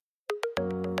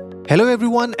Hello,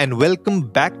 everyone, and welcome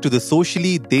back to the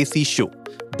Socially Desi Show,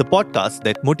 the podcast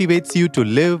that motivates you to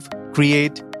live,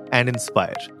 create, and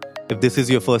inspire. If this is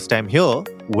your first time here,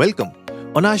 welcome.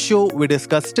 On our show, we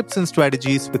discuss tips and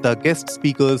strategies with our guest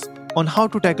speakers on how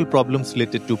to tackle problems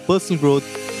related to personal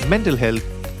growth, mental health,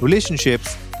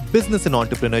 relationships, business and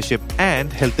entrepreneurship,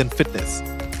 and health and fitness.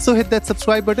 So hit that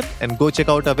subscribe button and go check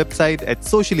out our website at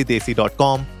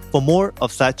sociallydesi.com for more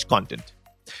of such content.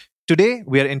 Today,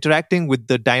 we are interacting with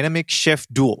the dynamic chef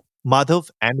duo, Madhav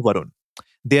and Varun.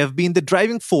 They have been the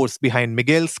driving force behind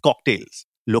Miguel's Cocktails,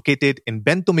 located in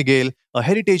Bento Miguel, a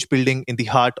heritage building in the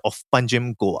heart of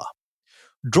Panjim, Goa.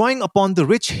 Drawing upon the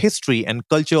rich history and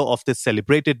culture of this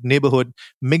celebrated neighborhood,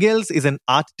 Miguel's is an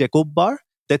art deco bar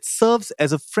that serves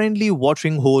as a friendly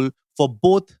watering hole for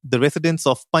both the residents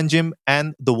of Panjim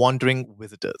and the wandering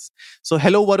visitors. So,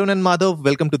 hello, Varun and Madhav.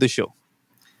 Welcome to the show.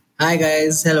 Hi,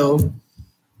 guys. Hello.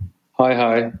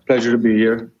 Hi. Pleasure to be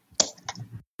here.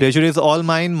 Pleasure is all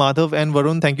mine, Madhav and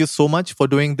Varun. Thank you so much for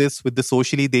doing this with the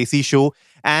Socially Desi Show.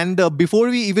 And before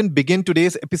we even begin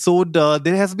today's episode,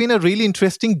 there has been a really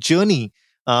interesting journey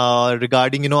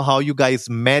regarding, how you guys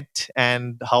met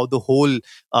and how the whole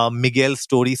Miguel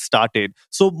story started.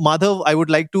 So, Madhav, I would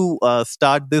like to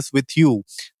start this with you.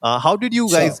 How did you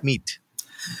guys meet?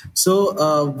 So,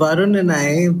 Varun and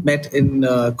I met in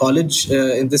college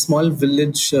in this small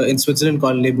village in Switzerland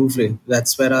called Le Bouffre.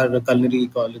 That's where our culinary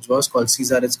college was, called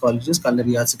Cesar's Colleges,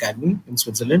 Culinary Arts Academy in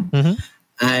Switzerland. Mm-hmm.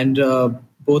 And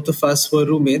both of us were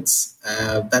roommates.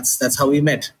 That's how we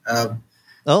met. Nice.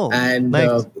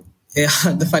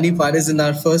 The funny part is in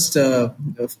our first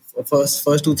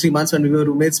 2-3 months when we were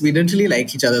roommates, we didn't really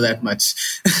like each other that much.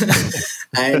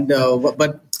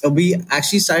 But we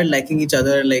actually started liking each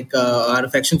other, our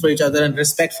affection for each other and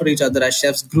respect for each other as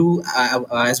chefs grew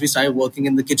as we started working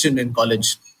in the kitchen in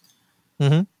college.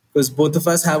 Mm-hmm. Because both of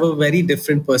us have a very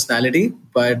different personality,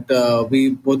 but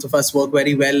both of us work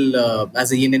very well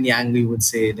as a yin and yang, we would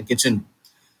say, in the kitchen.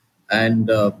 And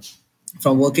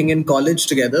from working in college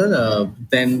together,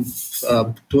 then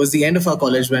towards the end of our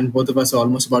college, when both of us were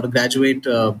almost about to graduate,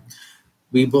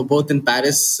 we were both in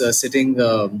Paris, sitting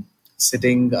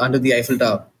under the Eiffel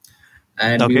Tower.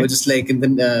 And we were just like,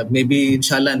 maybe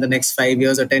inshallah in the next 5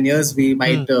 years or 10 years, we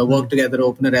might work together,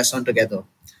 open a restaurant together.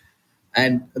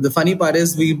 And the funny part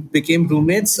is we became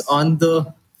roommates on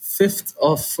the 5th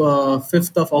of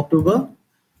October.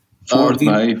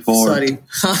 4th. Sorry.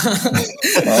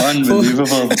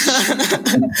 Unbelievable.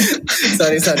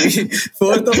 sorry.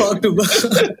 4th of October.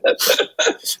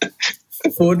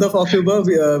 4th of October,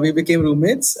 we became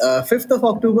roommates. 5th of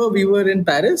October, we were in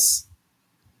Paris.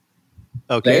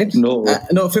 Okay. Right? No,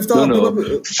 5th of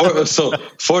October. So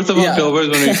 4th of October is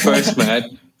when we first met.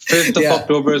 5th of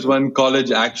October is when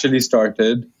college actually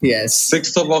started. Yes.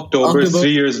 6th of October,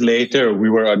 3 years later, we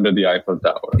were under the Eiffel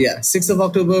Tower. Yeah, 6th of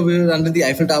October, we were under the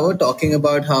Eiffel Tower talking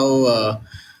about how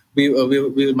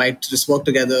we might just work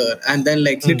together. And then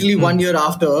literally 1 year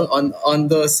after, on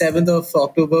the 7th of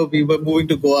October, we were moving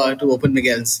to Goa to open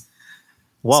Miguel's.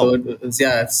 Wow. So,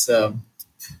 it's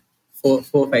 4,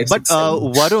 5, 6, But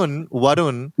 7.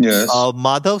 Varun, Yes.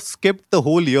 Madhav skipped the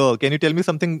whole year. Can you tell me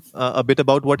something a bit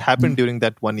about what happened during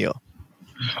that 1 year?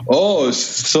 Oh,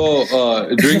 so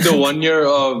during the 1 year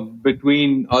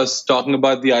between us talking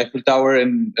about the Eiffel Tower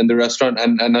and the restaurant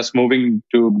and us moving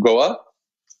to Goa.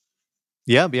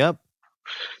 Yeah.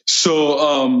 So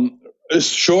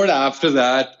short after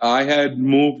that, I had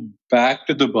moved back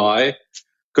to Dubai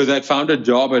because I found a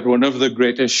job at one of the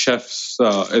greatest chefs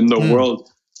in the world.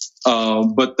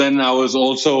 But then I was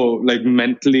also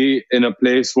mentally in a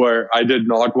place where I did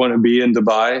not want to be in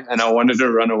Dubai and I wanted to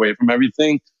run away from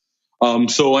everything.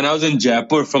 So when I was in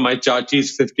Jaipur for my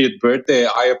Chachi's 50th birthday,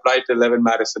 I applied to 11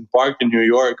 Madison Park in New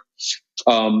York.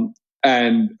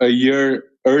 And a year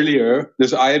earlier,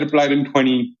 I had applied in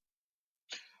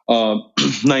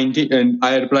 2019 and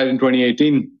I had applied in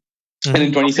 2018. Mm-hmm. And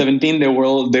in 2017, they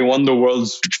won the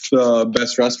world's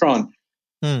best restaurant.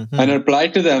 Mm-hmm. And I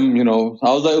applied to them, I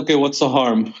was like, okay, what's the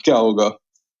harm? Kya hoga?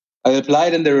 I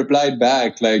applied and they replied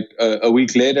back a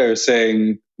week later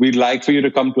saying, we'd like for you to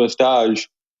come to a stage.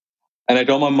 And I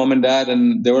told my mom and dad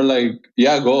and they were like,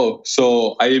 yeah, go.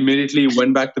 So I immediately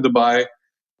went back to Dubai,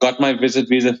 got my visit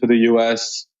visa for the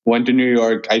US, went to New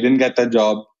York. I didn't get that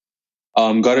job.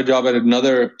 Got a job at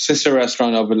another sister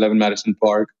restaurant of 11 Madison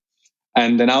Park.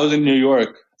 And then I was in New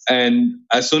York. And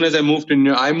as soon as I moved to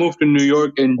New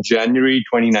York in January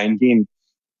 2019.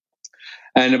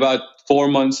 And about 4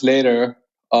 months later,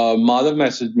 Madhav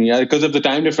messaged me. Because of the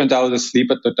time difference, I was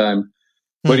asleep at the time.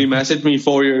 But he messaged me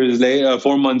 4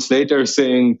 months later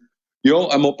saying, yo,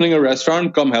 I'm opening a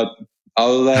restaurant, come help. I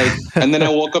was like, and then I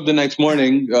woke up the next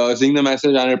morning, seeing the message,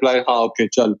 and I replied, "Ha, okay,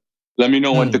 chal, let me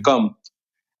know when to come."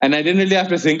 And I didn't really have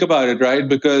to think about it, right?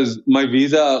 Because my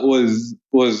visa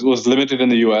was limited in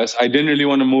the US. I didn't really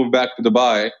want to move back to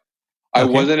Dubai. I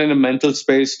Okay. wasn't in a mental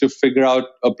space to figure out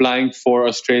applying for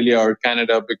Australia or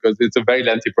Canada because it's a very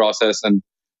lengthy process, and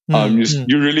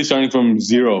you're really starting from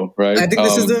zero, right? I think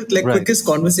this is the Right. quickest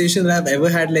conversation that I've ever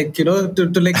had. Like,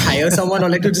 to like hire someone or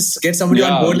like to just get somebody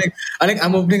on Yeah, board. Like,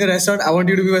 I'm opening a restaurant. I want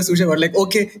you to be my sous chef. Or like,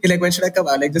 okay, he like, when should I come?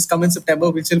 I like, just come in September.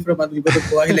 We'll chill for a month. We go to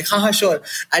Goa. He like, haha, sure.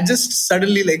 I just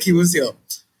suddenly like he was here.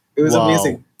 It was Wow.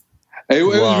 amazing. it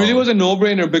really Wow. was a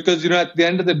no-brainer because at the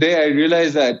end of the day, I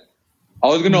realized that I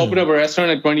was going to open up a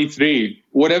restaurant at 23.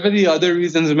 Whatever the other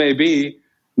reasons may be,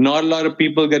 not a lot of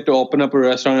people get to open up a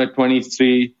restaurant at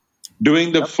 23,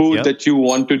 doing the food Yep. that you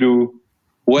want to do.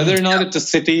 Whether or not it's a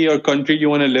city or country you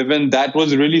want to live in, that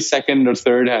was really second or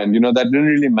third hand. That didn't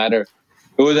really matter.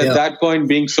 It was at Yeah. that point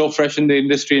being so fresh in the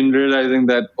industry and realizing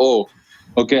that, oh,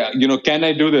 okay, can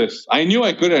I do this? I knew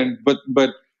I couldn't, but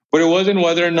it wasn't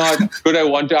whether or not could I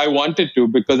want to. I wanted to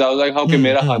because I was like, okay,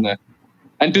 mera khana hai.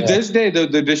 And to Yeah. this day,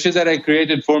 the dishes that I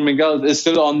created for Miguel is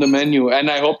still on the menu,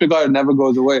 and I hope to God it never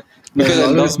goes away No, because it'll I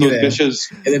always love be those there.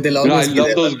 dishes. They'll I always be love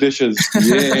there. those dishes.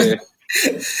 Yeah.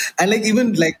 And like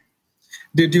even like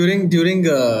during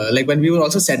like when we were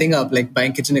also setting up like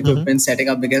buying kitchen equipment, setting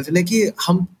up Miguel, like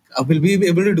will we be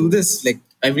able to do this? Like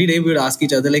every day we would ask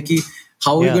each other like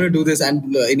how are we Yeah. going to do this?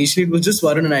 And initially it was just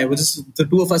Varun and I. It was just the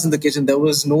two of us in the kitchen. There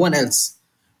was no one else.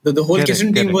 The whole Correct.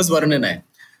 kitchen team Correct. was Varun and I.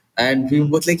 And we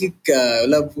both like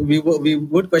we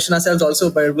would question ourselves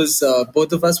also, but it was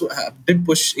both of us did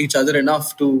push each other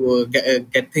enough to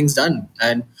get things done.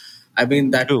 And I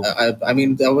mean True.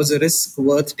 that was a risk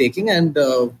worth taking, and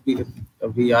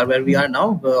we are where we are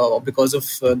now because of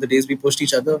the days we pushed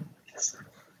each other.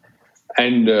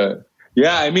 And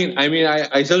yeah,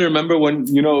 I still remember when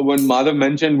Madhav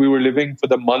mentioned we were living for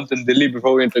the month in Delhi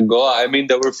before we went to Goa. I mean,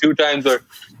 there were a few times where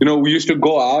we used to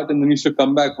go out and then used to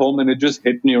come back home and it just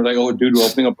hit me. We're like, oh, dude, we're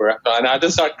opening up a restaurant, and I had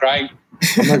to start crying.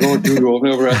 I'm like, oh, dude, we're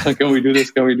opening up a restaurant. Can we do this?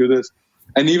 Can we do this?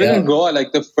 And even Yeah, in Goa,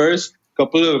 like the first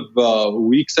couple of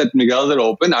weeks that Miguel's had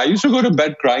open, I used to go to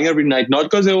bed crying every night, not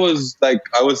because it was like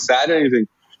I was sad or anything,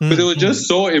 because it was just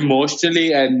so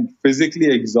emotionally and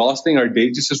physically exhausting. Our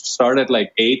day just used to start at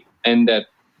like 8 and at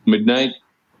midnight.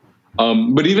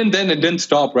 But even then, it didn't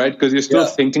stop, right? Because you're still yeah,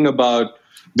 thinking about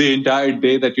the entire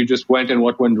day that you just went and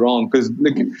what went wrong. Because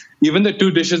even the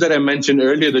two dishes that I mentioned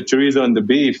earlier, the chorizo and the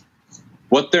beef,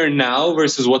 what they're now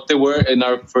versus what they were in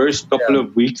our first couple yeah,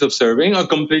 of weeks of serving are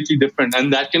completely different.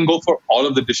 And that can go for all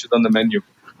of the dishes on the menu.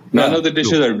 None yeah. of the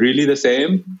dishes are really the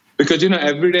same because,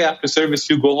 every day after service,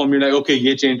 you go home, you're like, okay,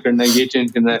 ye change karna, ye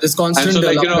change karna. This And constant so,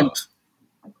 like, development.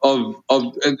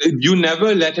 you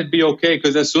never let it be okay,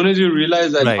 because as soon as you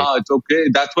realize that, Right. it's okay,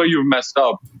 that's where you've messed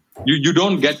up. You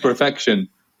don't get perfection.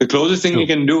 The closest thing True. you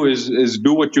can do is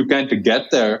do what you can to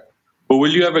get there. But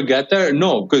will you ever get there?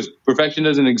 No, because perfection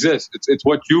doesn't exist. It's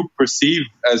what you perceive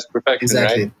as perfection,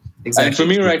 right? Exactly, And for exactly.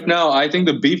 me right now, I think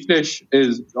the beef dish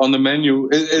is on the menu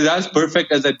is as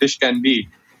perfect as that dish can be,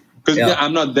 because Yeah.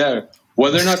 I'm not there.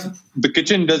 Whether or not the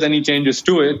kitchen does any changes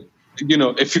to it,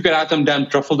 if you could add some damn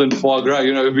truffles and foie gras,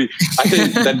 I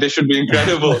think that dish would be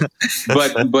incredible.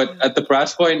 But at the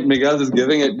price point Miguel is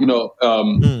giving it,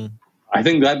 I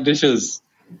think that dish is.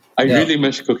 I Yeah. really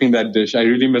miss cooking that dish. I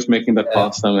really miss making that Yeah.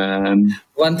 pasta, man.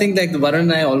 One thing like Varun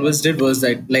and I always did was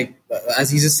that like as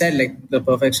he just said, like the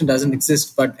perfection doesn't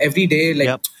exist, but every day like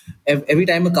Yep. every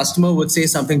time a customer would say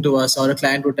something to us or a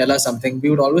client would tell us something, we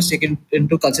would always take it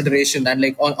into consideration, and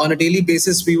like on a daily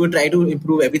basis we would try to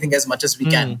improve everything as much as we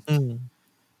can,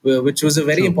 which was a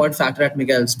very True. important factor at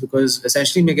Miguel's, because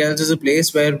essentially Miguel's is a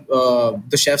place where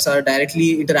the chefs are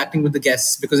directly interacting with the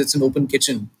guests because it's an open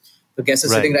kitchen. The guests are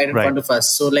sitting Right. right in Right. front of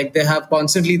us. So like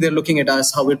they're looking at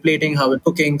us, how we're plating, how we're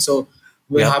cooking. So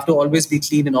we Yep. have to always be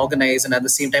clean and organized and at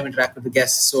the same time interact with the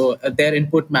guests. So their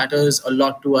input matters a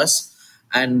lot to us.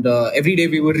 And every day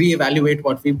we would reevaluate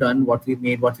what we've done, what we've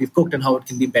made, what we've cooked, and how it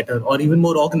can be better or even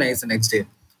more organized the next day.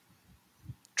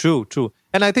 True, true.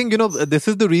 And I think, this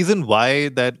is the reason why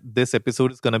that this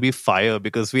episode is going to be fire,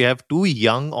 because we have two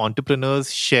young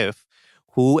entrepreneurs, chef,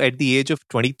 who at the age of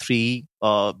 23,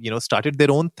 started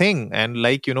their own thing. And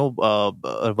like,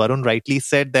 Varun rightly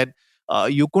said that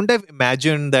you couldn't have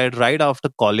imagined that right after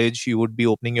college, you would be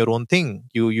opening your own thing.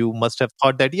 You must have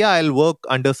thought that, yeah, I'll work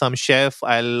under some chef,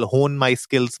 I'll hone my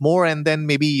skills more, and then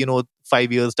maybe,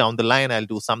 5 years down the line, I'll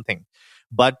do something.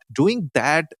 But doing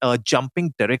that,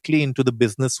 jumping directly into the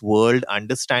business world,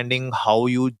 understanding how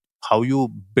you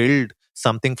build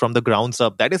something from the grounds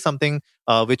up. That is something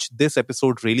which this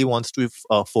episode really wants to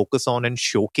focus on and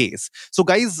showcase. So,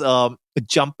 guys,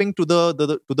 jumping to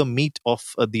the meat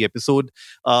of the episode.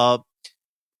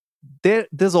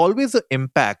 There's always an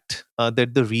impact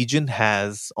that the region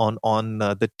has on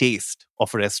the taste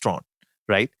of a restaurant,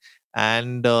 right?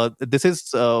 And this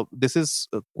is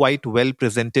quite well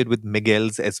presented with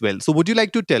Miguel's as well. So would you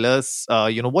like to tell us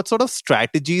what sort of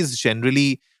strategies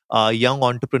generally young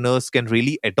entrepreneurs can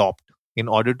really adopt in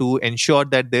order to ensure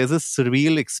that there's a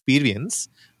surreal experience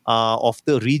of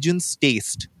the region's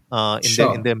taste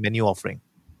in their menu offering?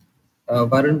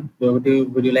 Varun, would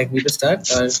you like me to start?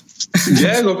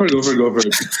 Yeah, go for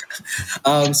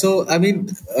it. So, I mean,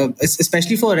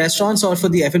 especially for restaurants or for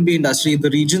the F&B industry, the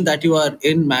region that you are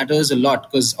in matters a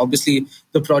lot, because obviously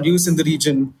the produce in the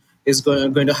region is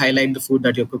going to highlight the food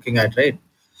that you're cooking at, right?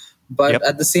 But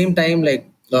at the same time, like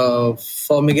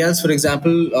for Miguel's, for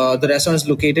example, the restaurant is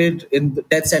located in the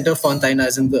dead center of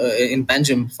Fontainas in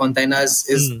Panjim. Fontainas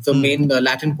is the main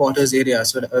Latin Quarters area.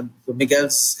 So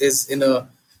Miguel's is in a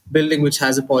building which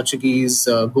has a Portuguese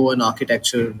Goan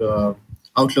architecture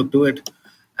outlook to it,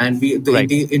 and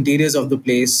the interiors of the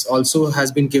place also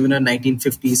has been given a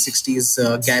 1950s, 60s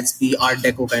Gatsby Art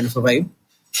Deco kind of a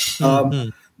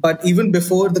vibe. But even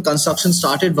before the construction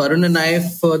started, Varun and I,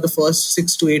 for the first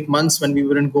 6 to 8 months when we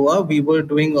were in Goa, we were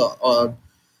doing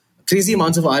crazy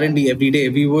amounts of R&D every day.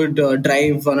 We would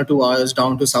drive 1 or 2 hours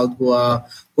down to South Goa,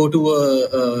 go to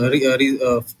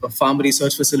a farm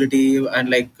research facility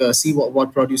and see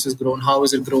what produce is grown, how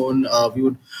is it grown. We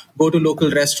would go to local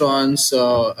restaurants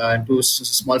and to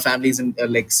small families and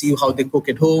see how they cook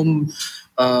at home.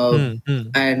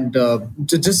 And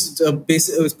just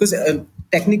because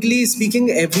technically speaking,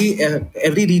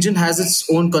 every region has its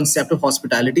own concept of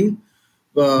hospitality.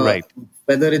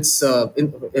 Whether it's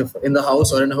in the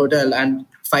house or in a hotel, and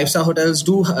 5-star hotels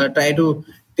do try to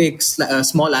take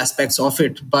small aspects of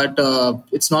it, but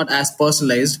it's not as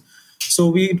personalized. So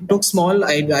we took small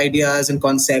ideas and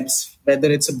concepts, whether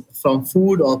it's from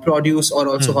food or produce or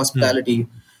also hospitality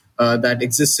that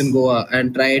exists in Goa,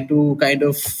 and try to kind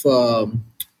of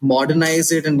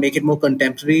modernize it and make it more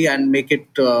contemporary and make it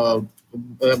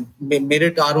made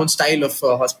it our own style of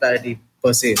hospitality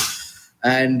per se.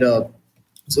 And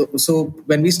so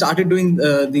when we started doing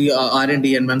the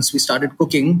R&D and once we started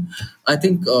cooking, I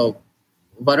think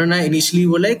Varun and I initially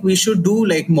were like, we should do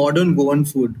like modern Goan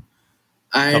food.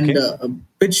 And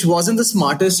which wasn't the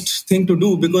smartest thing to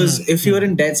do, because if you're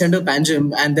in dead center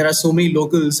Panjim and there are so many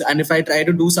locals, and if I try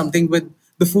to do something with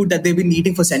the food that they've been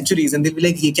eating for centuries, and they'll be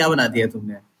like, ye kya bana diya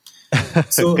tumne?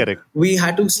 So we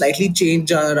had to slightly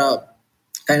change our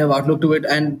kind of outlook to it.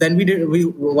 And then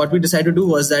what we decided to do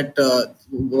was that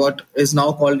what is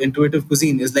now called intuitive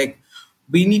cuisine is like,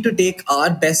 we need to take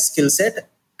our best skill set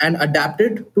and adapt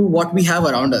it to what we have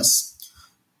around us.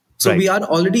 So we are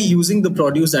already using the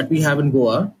produce that we have in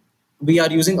Goa. We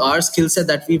are using our skill set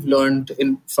that we've learned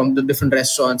from the different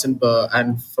restaurants and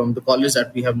from the college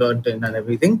that we have learned in and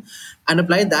everything, and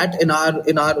applied that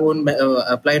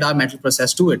applied our mental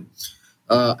process to it.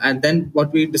 And then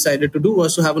what we decided to do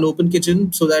was to have an open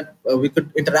kitchen so that we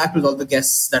could interact with all the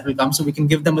guests that will come, so we can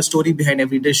give them a story behind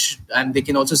every dish and they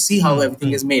can also see how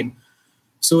everything is made.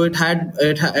 So it had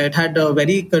a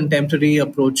very contemporary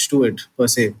approach to it per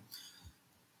se.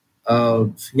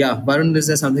 Varun, is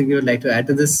there something you would like to add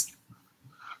to this?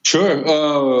 Sure,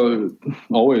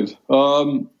 always.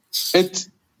 It's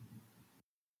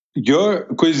your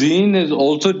cuisine is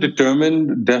also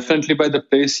determined definitely by the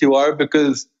place you are,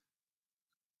 because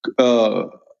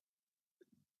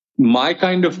my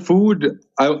kind of food,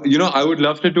 I would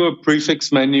love to do a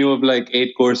prefix menu of like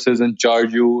 8 courses and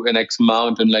charge you an X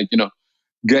amount, and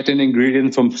get an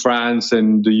ingredient from France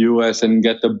and the US and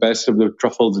get the best of the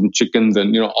truffles and chickens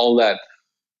and all that.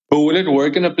 But will it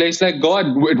work in a place like God?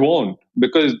 It won't,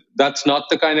 because that's not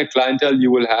the kind of clientele you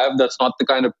will have. That's not the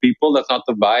kind of people. That's not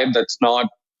the vibe. That's not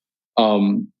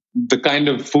the kind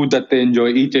of food that they enjoy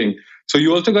eating. So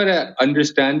you also got to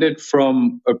understand it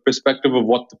from a perspective of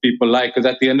what the people like, because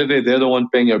at the end of the day, they're the one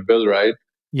paying your bill, right?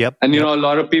 And a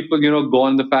lot of people, go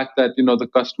on the fact that the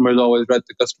customer's always right.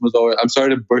 The customer's always. I'm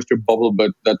sorry to burst your bubble,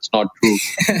 but that's not true.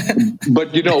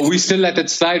 But we still let it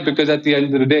slide, because at the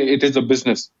end of the day, it is a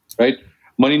business, right?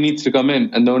 Money needs to come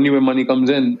in, and the only way money comes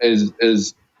in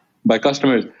is by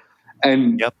customers.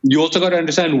 And you also got to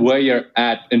understand where you're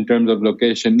at in terms of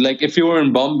location. Like if you were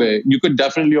in Bombay, you could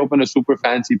definitely open a super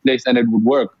fancy place and it would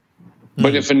work.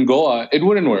 But if in Goa, it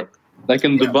wouldn't work. Like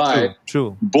in Dubai,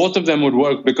 true. Both of them would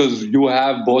work, because you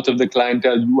have both of the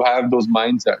clientele, you have those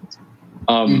mindsets.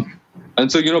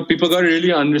 And so, people got to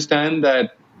really understand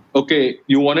that, okay,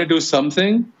 you want to do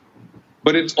something,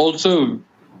 but it's also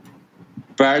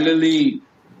parallelly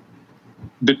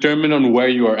determined on where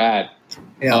you are at.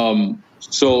 Yeah.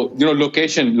 So,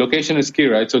 location is key,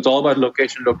 right? So it's all about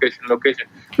location.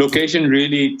 Location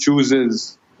really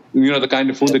chooses, the kind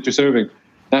of food that you're serving.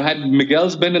 Now, had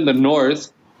Miguel's been in the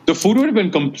north, the food would have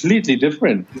been completely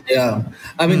different. Yeah,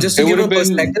 I mean, just to give a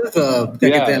perspective,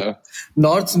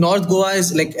 North Goa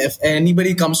is like, if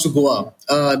anybody comes to Goa,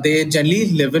 they generally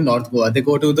live in North Goa. They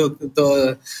go to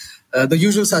the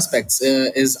usual suspects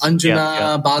is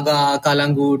Anjuna, Baga,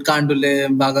 Kalangut,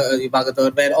 Kandulim,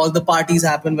 Bagator, where all the parties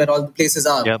happen, where all the places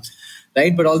are. Yep.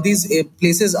 Right, but all these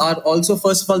places are also,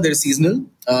 first of all, they're seasonal.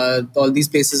 All these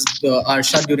places are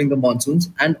shut during the monsoons,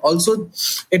 and also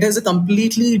it has a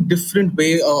completely different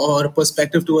way or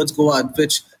perspective towards Goa,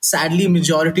 which sadly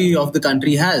majority of the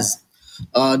country has.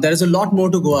 There is a lot more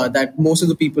to Goa that most of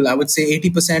the people, I would say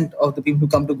 80% of the people who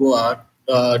come to Goa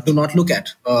do not look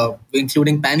at,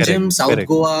 including Panjim, South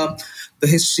Goa, the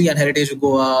history and heritage of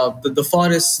Goa, the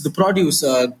forests, the produce.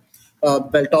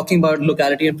 While talking about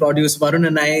locality and produce, Varun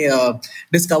and I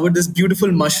discovered this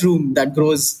beautiful mushroom that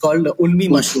grows called ulmi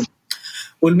mushroom.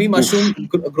 Ulmi mushroom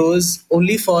grows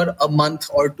only for a month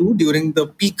or two during the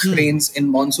peak rains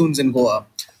in monsoons in Goa.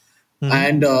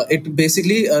 And it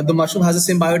basically, the mushroom has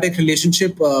a symbiotic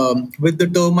relationship with the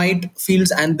termite fields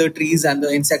and the trees and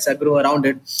the insects that grow around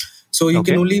it. So you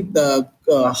can only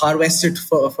harvest it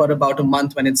for about a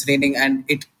month when it's raining, and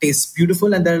it tastes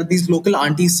beautiful. And there are these local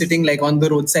aunties sitting like on the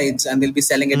roadsides, and they'll be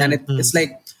selling it. And it's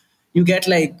like, you get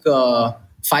like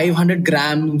 500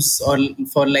 grams or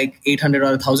for like 800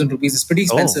 or 1,000 rupees. It's pretty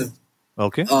expensive.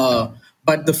 Okay.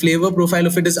 But the flavor profile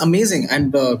of it is amazing.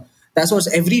 And that's what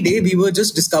every day we were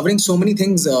just discovering so many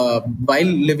things while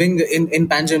living in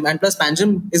Panjim. And plus,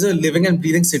 Panjim is a living and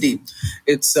breathing city.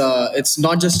 It's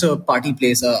not just a party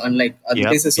place, unlike other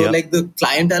places. So like the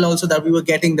clientele also that we were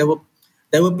getting,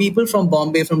 there were people from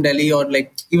Bombay, from Delhi, or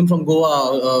like even from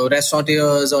Goa,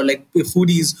 restaurateurs or like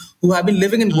foodies who have been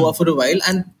living in Goa for a while.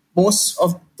 And most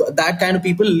of that kind of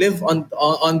people live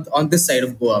on this side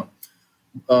of Goa.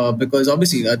 Because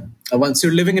obviously, once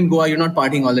you're living in Goa, you're not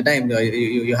partying all the time.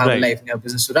 You have a life and you have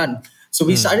business to run. So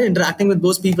we started interacting with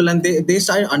those people, and they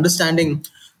started understanding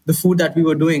the food that we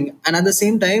were doing. And at the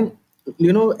same time,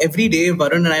 every day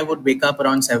Varun and I would wake up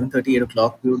around 7:30, 8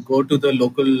 o'clock. We would go to the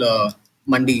local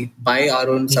mandi, buy our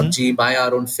own sabji, buy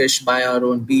our own fish, buy our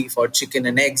own beef or chicken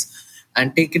and eggs,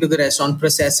 and take it to the restaurant,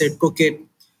 process it, cook it,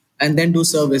 and then do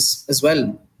service as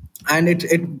well. And it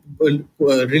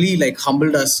really like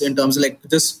humbled us in terms of like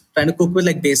just trying to cook with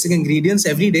like basic ingredients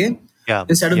every day,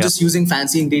 instead of just using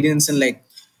fancy ingredients and like,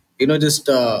 just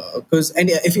because and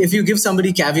if you give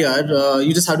somebody caviar,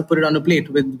 you just have to put it on a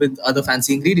plate with other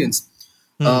fancy ingredients.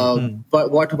 But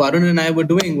what Varun and I were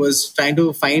doing was trying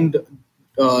to find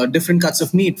different cuts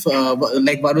of meat,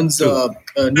 like Varun's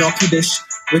gnocchi dish,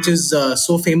 which is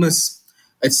so famous.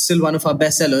 It's still one of our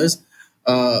best sellers.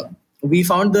 We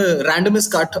found the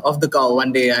randomest cut of the cow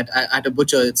one day at a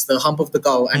butcher. It's the hump of the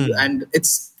cow, and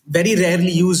it's very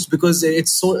rarely used because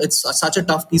it's such a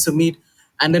tough piece of meat.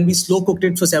 And then we slow cooked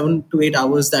it for 7 to 8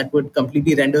 hours. That would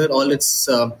completely render all its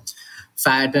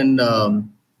fat and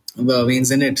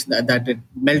veins in it. That it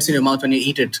melts in your mouth when you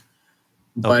eat it.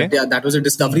 But that was a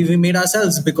discovery we made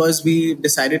ourselves because we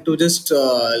decided to just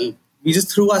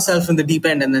threw ourselves in the deep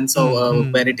end and then saw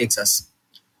where it takes us.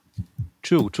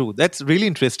 True. That's really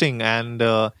interesting. And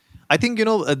I think,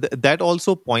 that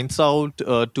also points out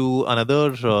to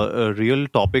another real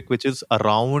topic, which is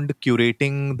around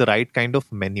curating the right kind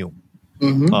of menu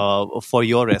for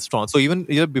your restaurant. So even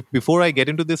before I get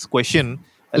into this question,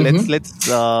 let's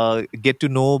get to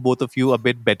know both of you a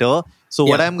bit better. So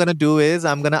what I'm going to do is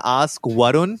I'm going to ask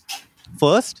Varun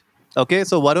first. Okay,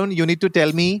 so Varun, you need to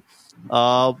tell me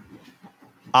out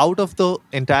of the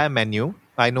entire menu,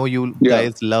 I know you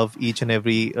guys love each and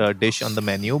every dish on the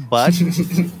menu, but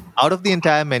out of the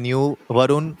entire menu,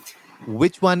 Varun,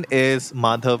 which one is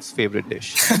Madhav's favorite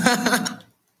dish?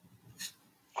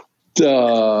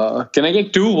 Can I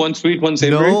get two? One sweet, one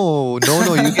savory? No.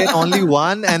 You get only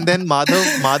one, and then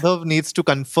Madhav needs to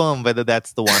confirm whether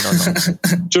that's the one or not.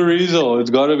 Chorizo. It's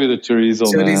got to be the chorizo,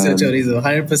 Chorizo,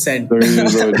 100%.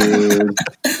 Chorizo, dude.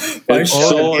 It's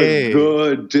so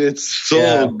good. It's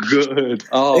so good.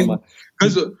 Oh, my.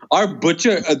 Because our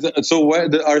butcher,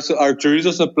 our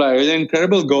chorizo supplier is an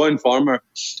incredible Goan farmer,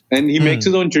 and he makes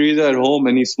his own chorizo at home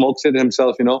and he smokes it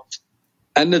himself,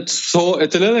 and it's a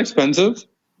little expensive.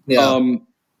 But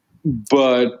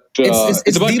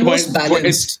it's about the most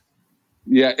balanced.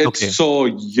 It's so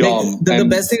yum. Like, the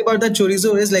best thing about that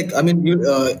chorizo is like, I mean,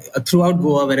 throughout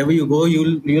Goa, wherever you go,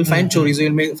 you'll find chorizo.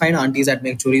 You'll find aunties that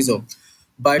make chorizo,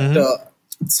 but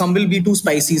some will be too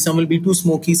spicy, some will be too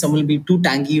smoky, some will be too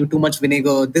tangy, too much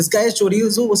vinegar. This guy's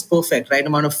chorizo was perfect, right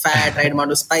amount of fat, right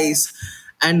amount of spice,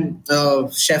 and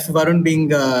Chef Varun being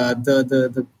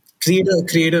the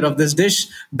creator of this dish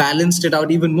balanced it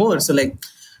out even more. So like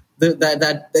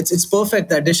it's perfect.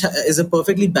 That dish is a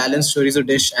perfectly balanced chorizo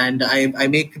dish, and I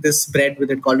make this bread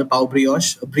with it called a pav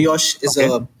brioche. A brioche is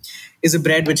a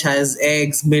bread which has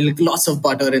eggs, milk, lots of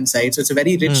butter inside. So it's a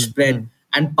very rich bread.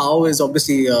 And pav is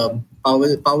obviously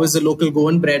pav is a local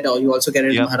Goan bread, or you also get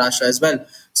it in Maharashtra as well.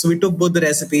 So we took both the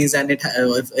recipes, and it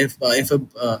if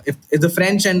the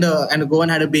French and a Goan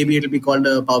had a baby, it'll be called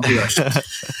a pav brioche.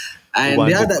 And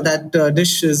Wonderful. that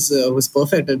dish was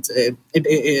perfect.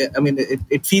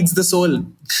 It feeds the soul.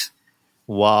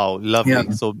 Wow, lovely. Yeah.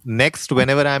 So next,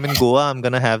 whenever I'm in Goa, I'm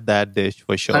gonna have that dish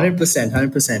for sure.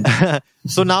 100%.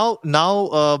 So now,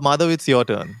 Madhav, it's your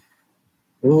turn.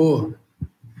 Oh,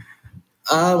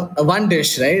 one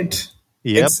dish, right?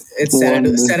 Yep. It's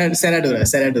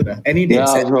Seradura. Any day.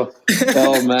 Yeah, bro.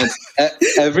 Oh man.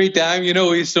 Every time, we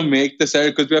used to make the Seradura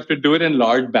because we have to do it in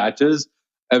large batches.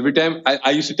 Every time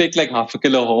I used to take like half a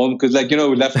kilo home because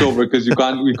leftover because we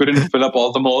couldn't fill up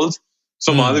all the molds.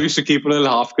 So Madhav used to keep a little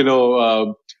half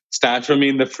kilo stash for me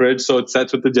in the fridge, so it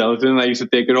sets with the gelatin. I used to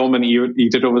take it home and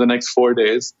eat it over the next 4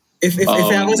 days. If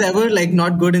I was ever like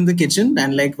not good in the kitchen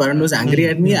and like Varun was angry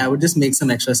at me, I would just make some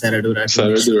extra Seradura.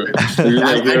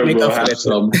 I'd make up for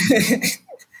some.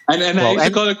 And I used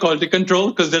to call it quality control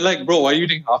because they're like, bro, why are you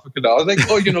eating half a kilo? I was like,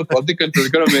 quality control.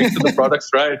 You gotta make sure the product's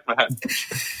right, man.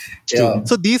 Yeah.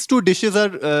 So these two dishes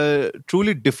are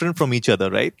truly different from each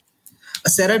other, right?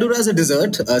 Seradura is a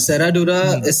dessert.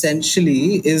 Seradura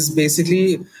essentially is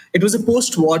basically, it was a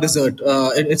post-war dessert.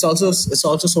 It's also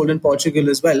sold in Portugal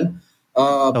as well.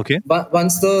 But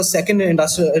once the second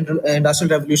industrial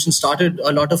revolution started,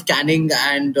 a lot of canning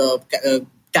and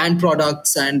canned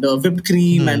products and whipped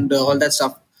cream and all that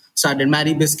stuff started.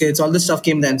 Mary biscuits, all this stuff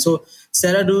came then. So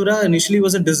Seradura initially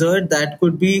was a dessert that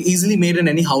could be easily made in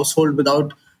any household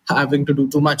without having to do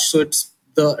too much. So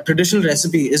the traditional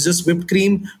recipe is just whipped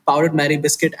cream, powdered Mary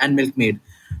biscuit, and milkmaid.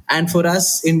 And for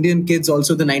us Indian kids,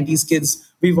 also the 90s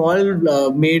kids, we've all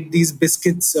made these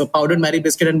biscuits, powdered Mary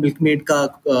biscuit and milkmaid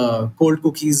cold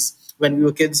cookies when we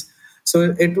were kids.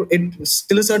 So it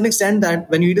till a certain extent that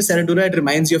when you eat a Seradura, it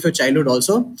reminds you of your childhood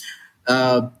also.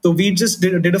 So we just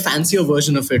did a fancier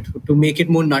version of it to make it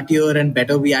more nuttier and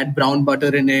better. We add brown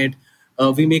butter in it.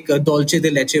 We make a dolce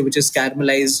de leche, which is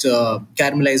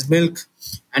caramelized milk,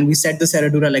 and we set the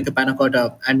Seradura like a panna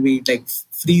cotta, and we like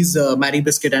freeze Mary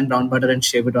biscuit and brown butter and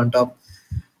shave it on top.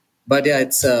 But yeah,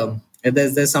 it's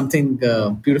there's something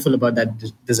beautiful about that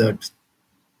dessert.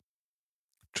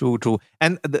 True.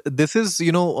 And this is,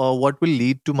 what will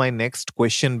lead to my next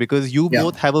question, because you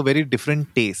both have a very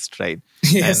different taste, right?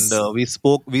 Yes. And we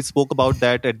spoke about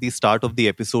that at the start of the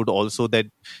episode also, that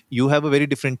you have a very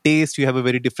different taste, you have a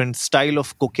very different style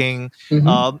of cooking.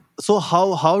 So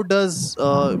how does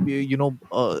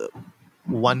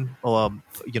one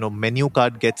menu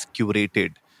card gets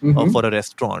curated for a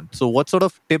restaurant? So what sort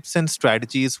of tips and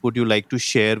strategies would you like to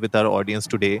share with our audience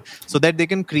today so that they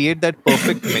can create that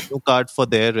perfect menu card for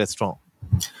their restaurant?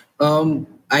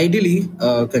 Ideally,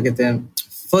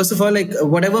 first of all, like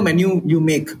whatever menu you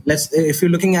make, if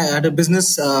you're looking at a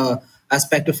business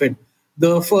aspect of it,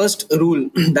 the first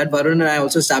rule that Varun and I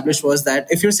also established was that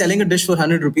if you're selling a dish for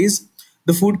 100 rupees,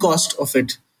 the food cost of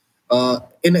it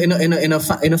in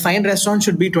a fine restaurant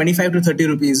should be 25 to 30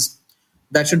 rupees.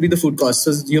 That should be the food cost.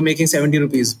 So you're making 70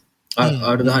 rupees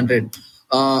out of the 100.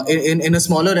 In a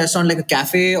smaller restaurant like a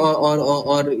cafe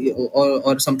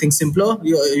or something simpler,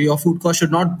 your food cost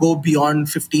should not go beyond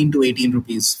 15 to 18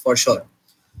 rupees for sure.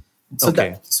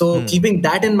 So keeping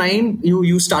that in mind,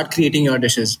 you start creating your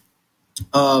dishes.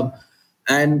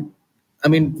 And I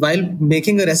mean, while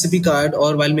making a recipe card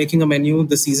or while making a menu,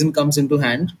 the season comes into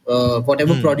hand.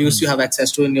 Whatever produce you have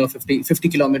access to in your 50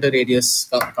 kilometer radius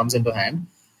comes into hand.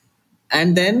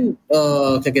 And then,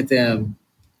 what else?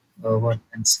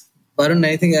 Varun,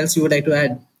 anything else you would like to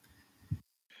add?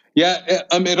 Yeah,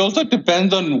 it also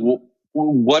depends on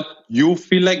what you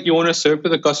feel like you want to serve to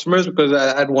the customers, because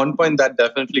at one point that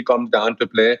definitely comes down to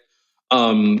play.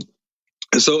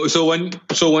 So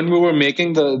when we were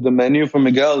making the menu for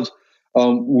Miguel's,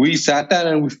 we sat down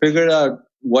and we figured out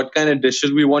what kind of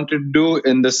dishes we wanted to do,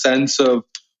 in the sense of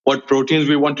what proteins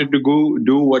we wanted to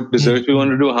do, what desserts we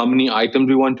wanted to do, how many items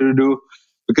we wanted to do.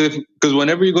 Because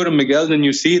whenever you go to Miguel's and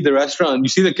you see the restaurant, you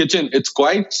see the kitchen, it's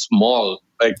quite small.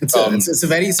 Like it's a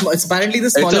very small. It's apparently the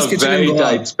smallest kitchen in Goa. It's a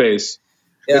very tight space.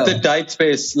 Yeah. It's a tight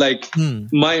space. Like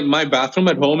my bathroom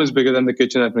at home is bigger than the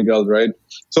kitchen at Miguel's, right?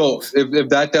 So if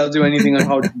that tells you anything on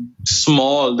how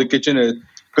small the kitchen is,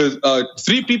 because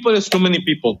 3 people is too many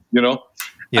people,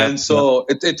 and so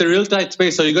it's a real tight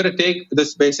space. So you got to take the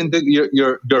space into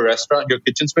your restaurant, your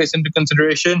kitchen space into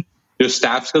consideration, your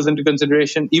staff skills into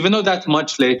consideration. Even though that's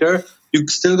much later, you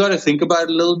still got to think about it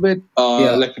a little bit.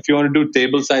 Like if you want to do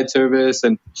table side service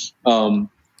and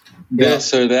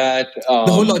this or that,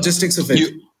 the whole logistics of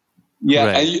it.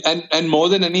 Right. And more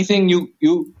than anything,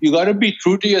 you got to be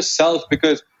true to yourself,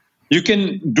 because you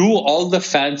can do all the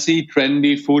fancy,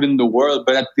 trendy food in the world,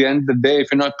 but at the end of the day,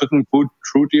 if you're not cooking food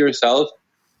true to yourself,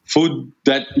 food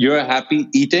that you're happy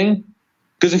eating,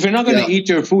 because if you're not going to eat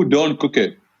your food, don't cook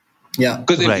it. Yeah.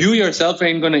 Because if you yourself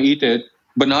ain't going to eat it,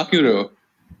 banakuro.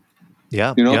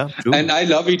 Yeah. True. And I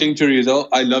love eating chorizo,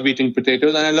 I love eating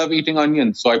potatoes, and I love eating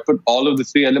onions. So I put all of the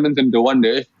 3 elements into one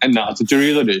dish, and now it's a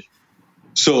chorizo dish.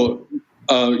 So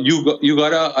you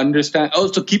gotta understand.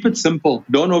 Also, keep it simple.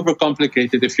 Don't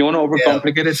overcomplicate it. If you want to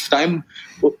overcomplicate it, time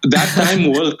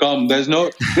will come. There's no,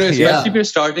 especially if you're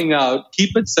starting out.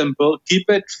 Keep it simple. Keep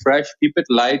it fresh. Keep it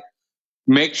light.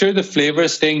 Make sure the flavor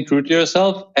is staying true to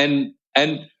yourself. And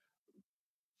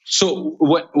so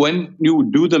when you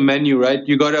do the menu, right,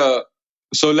 you gotta.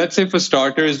 So let's say for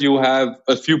starters, you have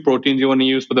a few proteins you want to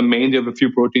use. For the main, you have a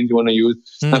few proteins you want to use.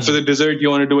 And for the dessert, you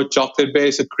want to do a chocolate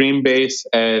base, a cream base,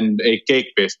 and a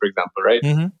cake base, for example, right?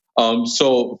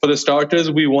 So for the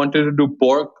starters, we wanted to do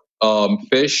pork,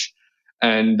 fish,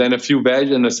 and then a few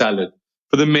veg and a salad.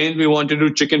 For the main, we want to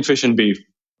do chicken, fish, and beef,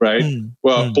 right?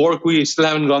 Pork, we still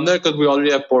haven't gone there because we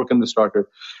already have pork in the starter.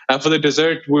 And for the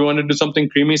dessert, we want to do something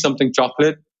creamy, something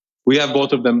chocolate. We have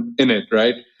both of them in it,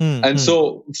 right? And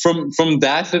so from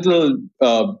that little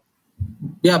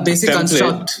basic template,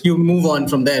 construct, you move on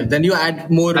from there. Then you add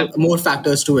more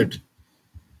factors to it.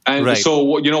 And so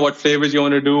what flavors you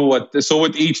want to do. So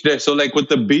with each dish, so like with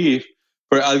the beef,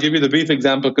 I'll give you the beef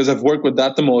example because I've worked with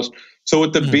that the most. So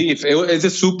with the beef, it's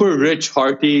a super rich,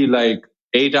 hearty, like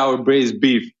 8-hour braised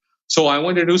beef. So I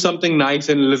wanted to do something nice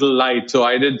and a little light. So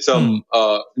I did some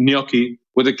gnocchi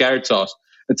with a carrot sauce.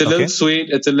 It's a little sweet.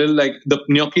 It's a little like the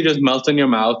gnocchi just melts in your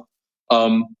mouth.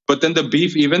 But then the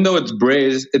beef, even though it's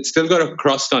braised, it's still got a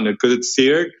crust on it because it's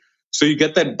seared. So you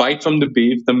get that bite from the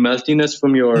beef, the meltiness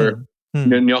from your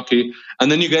gnocchi,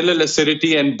 and then you get a little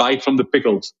acidity and bite from the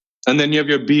pickles. And then you have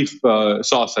your beef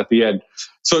sauce at the end.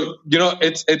 So,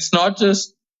 it's not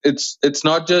just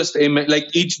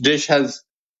like each dish has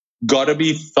got to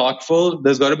be thoughtful.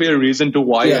 There's got to be a reason to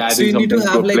why you're adding so you need to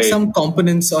something have a like plate. some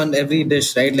components on every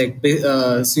dish, right? Like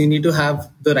so you need to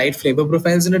have the right flavor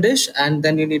profiles in a dish, and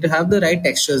then you need to have the right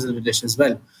textures in a dish as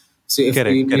well. So if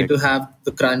you need to have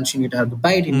the crunch, you need to have the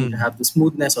bite, you need to have the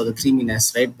smoothness or the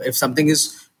creaminess, right? If something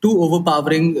is too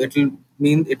overpowering, it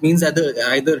means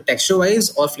either texture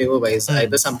wise or flavor wise.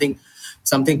 Either something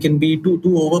can be too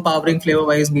overpowering flavor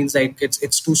wise, means like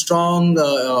it's too strong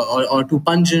or too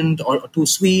pungent or too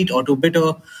sweet or too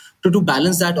bitter. To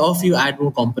balance that off, you add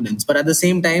more components. But at the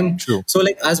same time, so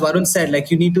like as Varun said, like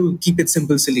you need to keep it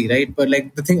simple, silly, right? But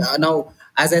like the thing now,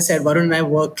 as I said, Varun and I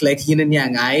work like yin and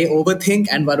yang. I overthink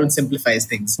and Varun simplifies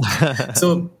things.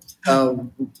 So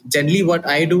generally what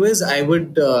I do is I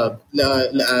would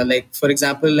like, for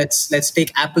example, let's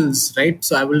take apples, right?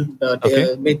 So I will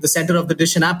make the center of the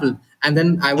dish an apple, and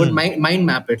then I would mind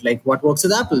map it, like what works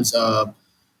with apples.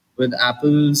 With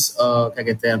apples,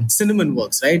 cinnamon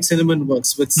works, right? Cinnamon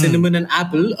works with cinnamon and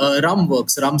apple. Rum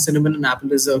works. Rum, cinnamon, and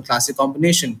apple is a classic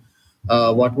combination.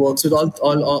 What works with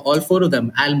all 4 of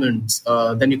them? Almonds.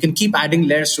 Then you can keep adding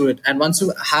layers to it, and once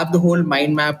you have the whole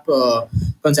mind map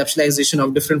conceptualization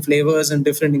of different flavors and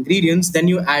different ingredients, then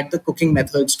you add the cooking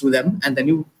methods to them, and then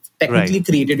you technically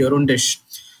created your own dish.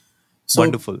 So,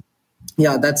 wonderful.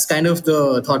 Yeah, that's kind of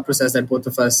the thought process that both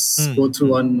of us go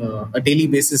through on a daily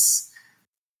basis.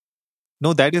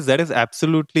 No, that is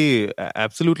absolutely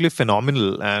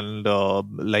phenomenal, and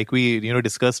like we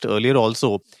discussed earlier,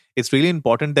 also it's really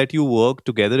important that you work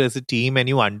together as a team and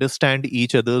you understand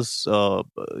each other's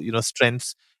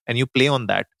strengths and you play on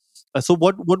that. So,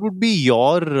 what would be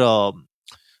your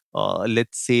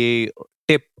let's say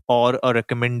tip or a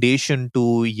recommendation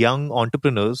to young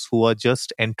entrepreneurs who are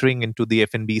just entering into the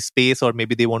F&B space, or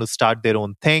maybe they want to start their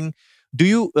own thing? Do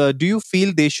you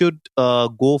feel they should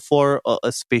go for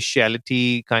a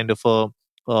specialty kind of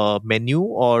a menu,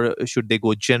 or should they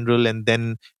go general and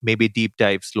then maybe deep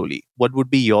dive slowly? What would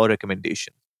be your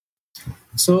recommendation?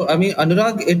 So, I mean,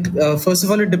 Anurag, it first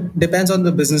of all, it depends on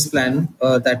the business plan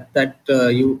that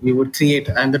you would create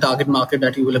and the target market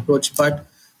that you will approach. But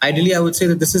ideally, I would say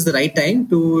that this is the right time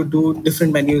to do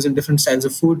different menus and different styles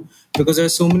of food, because there are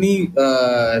so many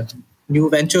new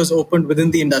ventures opened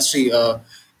within the industry.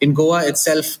 In Goa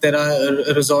itself, there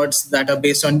are resorts that are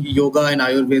based on yoga and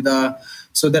Ayurveda.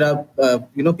 So there are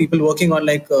people working on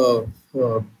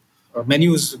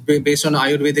menus based on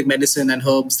Ayurvedic medicine and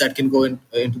herbs that can go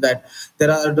into that.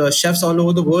 There are chefs all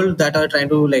over the world that are trying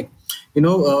to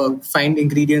find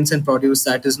ingredients and produce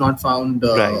that is not found,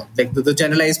 Right. like the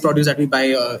generalized produce that we buy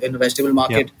in the vegetable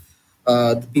market.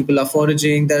 Yep. The people are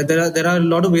foraging. There are a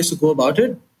lot of ways to go about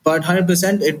it, but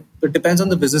 100% it depends on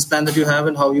the business plan that you have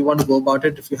and how you want to go about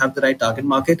it. If you have the right target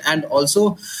market, and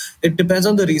also it depends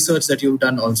on the research that you've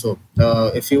done. Also,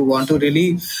 if you want to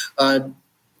really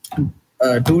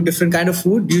do different kind of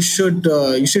food, you should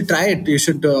try it. You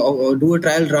should do a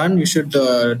trial run. You should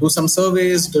do some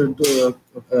surveys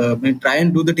try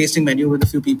and do the tasting menu with a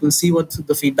few people, see what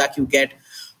the feedback you get,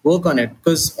 work on it.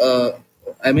 Because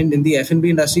in the F&B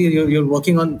industry, you're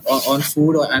working on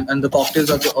food and the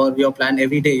cocktails or your plan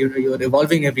every day. You're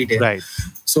evolving every day. Right.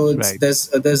 So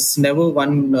there's never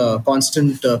one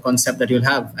constant concept that you'll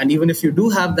have. And even if you do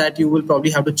have that, you will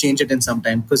probably have to change it in some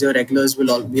time, because your regulars will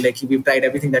all be like, we've tried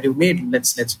everything that you've made.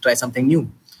 Let's try something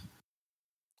new.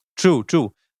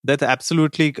 True. That's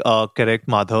absolutely correct,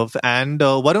 Madhav. And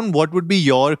Varun, what would be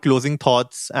your closing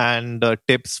thoughts and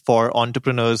tips for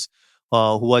entrepreneurs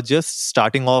who are just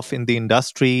starting off in the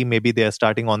industry? Maybe they are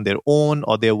starting on their own,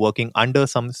 or they're working under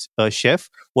some chef.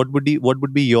 What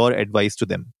would be your advice to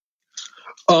them?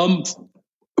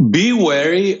 Be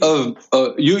wary of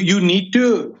you need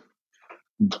to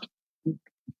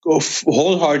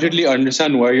wholeheartedly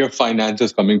understand where your finance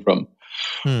is coming from.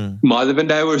 Madhav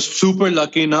and I were super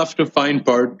lucky enough to find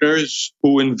partners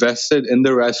who invested in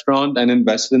the restaurant and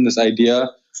invested in this idea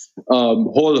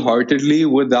wholeheartedly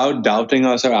without doubting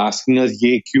us or asking us,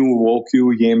 ye kyun, wo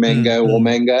kyun, ye mehanga hai, wo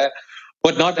mehanga hai.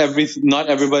 But not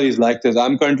everybody's like this.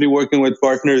 I'm currently working with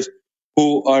partners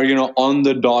who are on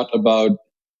the dot about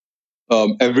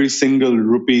every single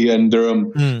rupee and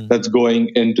dirham that's going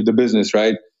into the business,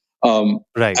 right?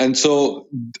 Right. And so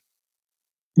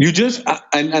you just,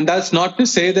 and that's not to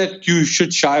say that you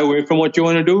should shy away from what you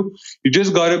want to do. You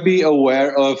just got to be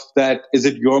aware of that. Is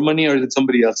it your money or is it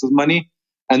somebody else's money?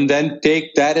 And then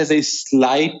take that as a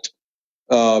slight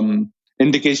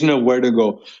indication of where to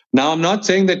go. Now, I'm not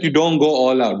saying that you don't go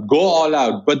all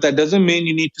out, but that doesn't mean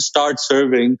you need to start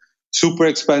serving super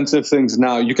expensive things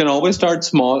now. You can always start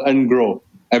small and grow.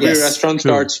 Every restaurant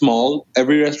starts small,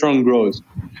 every restaurant grows.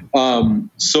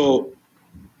 So,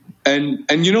 and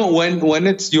when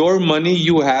it's your money,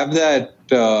 you have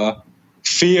that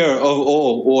fear of,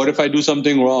 what if I do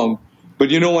something wrong?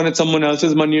 But when it's someone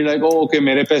else's money, you're like, okay,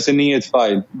 mere paise nahi, it's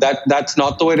fine. That's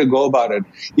not the way to go about it.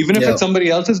 Even if it's somebody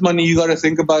else's money, you got to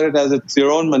think about it as it's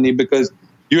your own money, because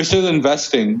you're still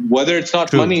investing. Whether it's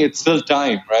not money, it's still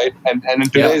time, right? And in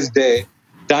today's day,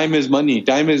 time is money.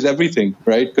 Time is everything,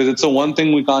 right? Because it's the one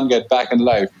thing we can't get back in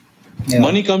life. Yeah.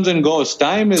 Money comes and goes.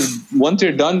 Time is, once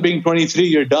you're done being 23,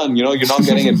 you're done. You're not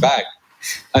getting it back.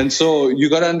 And so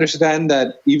you got to understand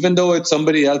that even though it's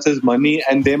somebody else's money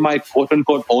and they might quote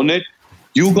unquote own it,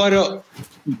 you got to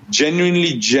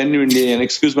genuinely, and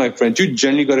excuse my French, you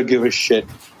genuinely got to give a shit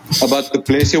about the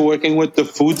place you're working with, the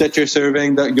food that you're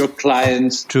serving, your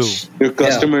clients, your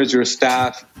customers, your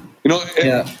staff.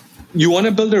 You want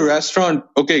to build a restaurant.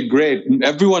 Okay, great.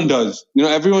 Everyone does.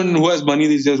 Everyone who has money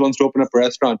these days wants to open up a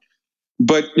restaurant.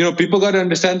 But people got to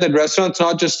understand that restaurants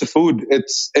not just the food.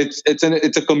 It's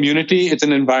a community. It's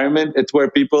an environment. It's where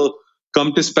people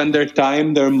come to spend their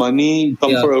time, their money,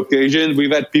 come for occasions.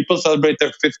 We've had people celebrate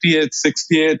their 50th,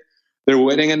 60th, their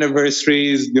wedding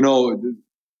anniversaries.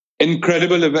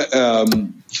 Incredible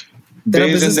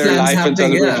days in their life and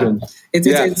celebrations.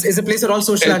 It's a place where all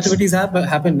social activities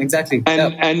happen. Exactly.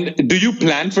 And do you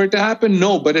plan for it to happen?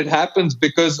 No, but it happens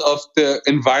because of the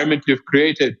environment you've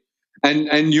created.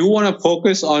 And you want to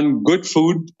focus on good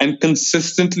food and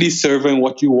consistently serving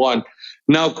what you want.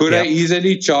 Now, could I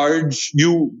easily charge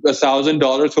you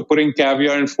 $1,000 for putting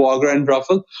caviar and foie gras and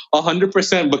truffle?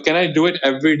 100%. But can I do it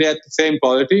every day at the same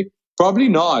quality? Probably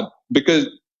not, because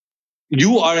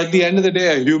you are at the end of the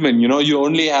day a human. You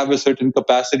only have a certain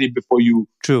capacity before you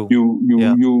reach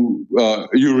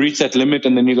that limit,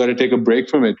 and then you got to take a break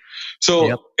from it.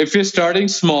 So if you're starting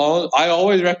small, I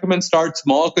always recommend start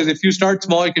small, because if you start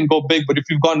small, you can go big. But if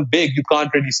you've gone big, you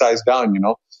can't really size down.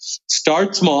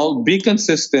 Start small, be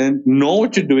consistent, know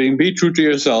what you're doing, be true to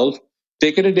yourself,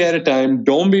 take it a day at a time.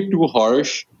 Don't be too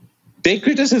harsh. Take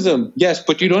criticism, yes,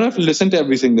 but you don't have to listen to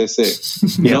everything they say.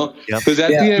 Because at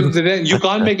the end of the day, you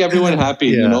can't make everyone happy.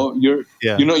 You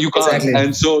can't. Exactly.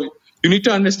 And so you need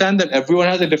to understand that everyone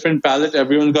has a different palate.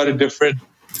 Everyone's got a different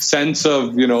sense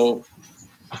of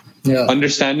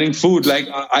understanding food. Like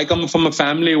I come from a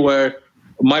family where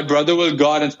my brother will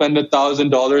go out and spend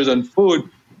 $1,000 on food,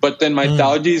 But then my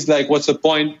Tauji is like, what's the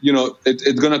point?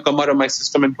 It's going to come out of my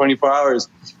system in 24 hours.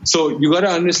 So you got to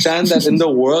understand that in the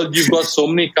world, you've got so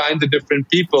many kinds of different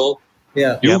people.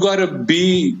 Yeah. You got to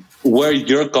be where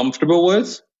you're comfortable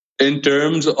with in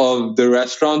terms of the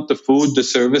restaurant, the food, the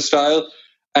service style.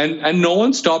 And no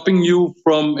one's stopping you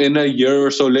from in a year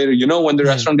or so later, when the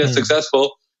restaurant gets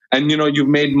successful and, you've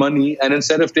made money, and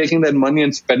instead of taking that money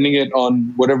and spending it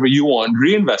on whatever you want,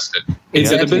 reinvest it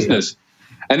into the business.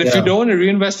 And if you don't want to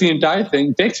reinvest the entire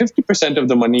thing, take 50% of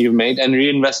the money you've made and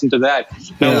reinvest into that.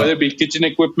 Now, whether it be kitchen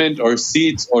equipment or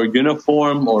seats or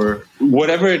uniform or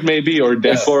whatever it may be, or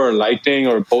decor or lighting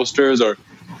or posters, or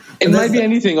it might be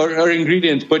anything, or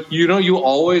ingredients, but you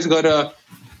always gotta.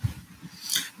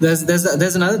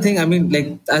 There's another thing. I mean,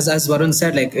 like as Varun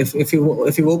said, like if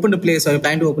you opened a place, or you're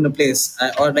planning to open a place,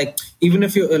 or like even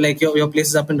if you like your place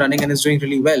is up and running and is doing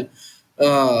really well,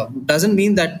 doesn't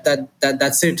mean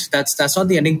that's it. That's not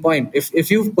the ending point. If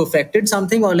you've perfected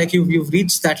something, or like you've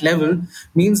reached that level,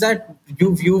 means that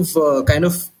you've kind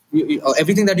of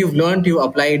everything that you've learned, you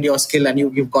applied your skill and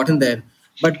you've gotten there.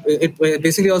 But it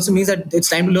basically also means that it's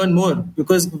time to learn more,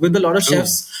 because with a lot of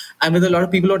chefs and with a lot of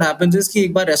people, what happens is कि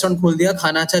एक बार restaurant खोल दिया,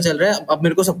 खाना अच्छा चल रहा है, अब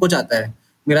मेरे को सब कुछ आता है,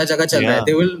 मेरा जगह चल रहा है.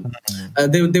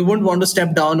 They won't want to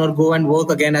step down or go and work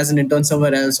again as an intern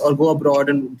somewhere else, or go abroad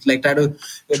and like try to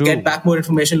get back more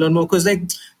information, learn more. Because like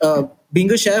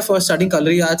being a chef or studying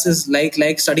culinary arts is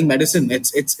like studying medicine.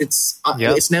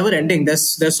 It's never ending.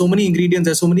 There's so many ingredients,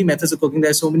 there's so many methods of cooking,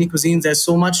 there's so many cuisines, there's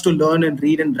so much to learn and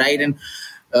read and write and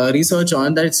research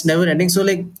on, that it's never ending. So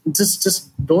like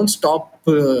just don't stop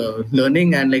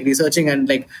learning and like researching, and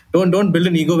like don't build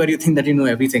an ego where you think that you know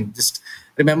everything. Just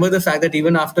remember the fact that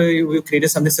even after you created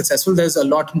something successful, there's a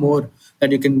lot more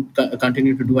that you can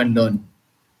continue to do and learn.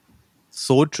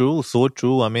 So true.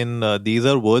 I mean, these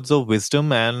are words of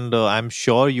wisdom, and I'm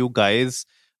sure you guys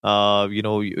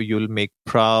you'll make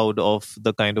proud of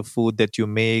the kind of food that you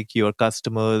make, your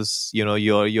customers,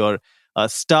 your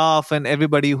staff, and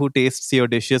everybody who tastes your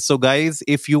dishes. So guys,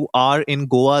 if you are in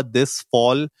Goa this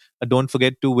fall, don't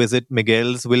forget to visit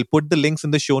Miguel's. We'll put the links in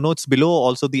the show notes below,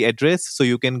 also the address, so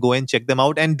you can go and check them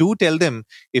out. And do tell them,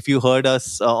 if you heard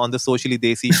us on the Socially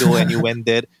Desi show and you went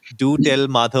there, do tell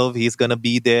Madhav he's going to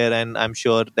be there, and I'm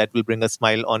sure that will bring a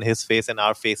smile on his face and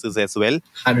our faces as well.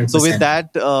 100%. So with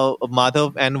that,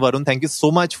 Madhav and Varun, thank you so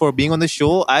much for being on the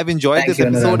show. I've enjoyed this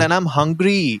episode and I'm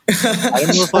hungry. I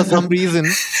don't know, for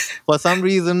some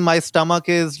reason my stomach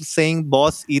is saying,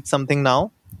 boss, eat something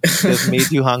now. Just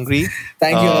made you hungry.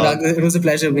 Thank you, Anurag. It was a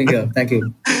pleasure being here. Thank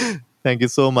you. Thank you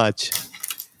so much.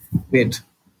 Great.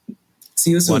 See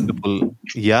you soon. Wonderful.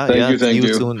 Yeah, Thank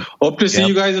you. Soon. Hope to see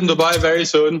you guys in Dubai very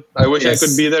soon. I wish I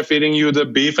could be there feeding you the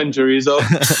beef and chorizo.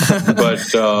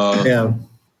 But yeah.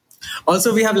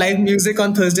 Also, we have live music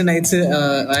on Thursday nights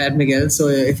at Miguel. So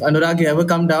if Anurag, you ever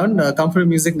come down, come for a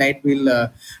music night. We'll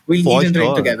eat and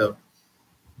drink together.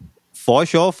 For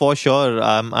sure.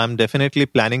 I'm definitely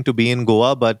planning to be in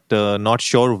Goa, but not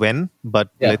sure when. But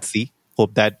let's see.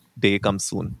 Hope that day comes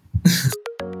soon.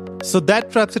 So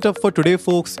that wraps it up for today,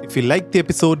 folks. If you liked the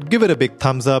episode, give it a big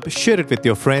thumbs up, share it with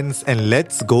your friends, and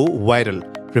let's go viral.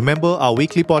 Remember, our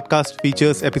weekly podcast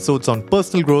features episodes on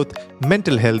personal growth,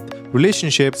 mental health,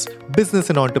 relationships, business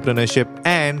and entrepreneurship,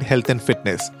 and health and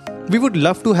fitness. We would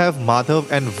love to have Madhav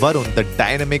and Varun, the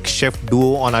dynamic chef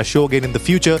duo, on our show again in the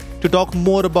future to talk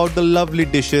more about the lovely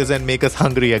dishes and make us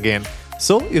hungry again.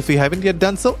 So if you haven't yet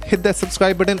done so, hit that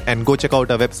subscribe button and go check out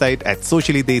our website at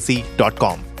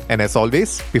sociallydesi.com. And as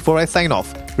always, before I sign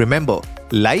off, remember,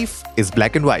 life is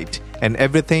black and white and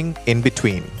everything in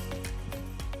between.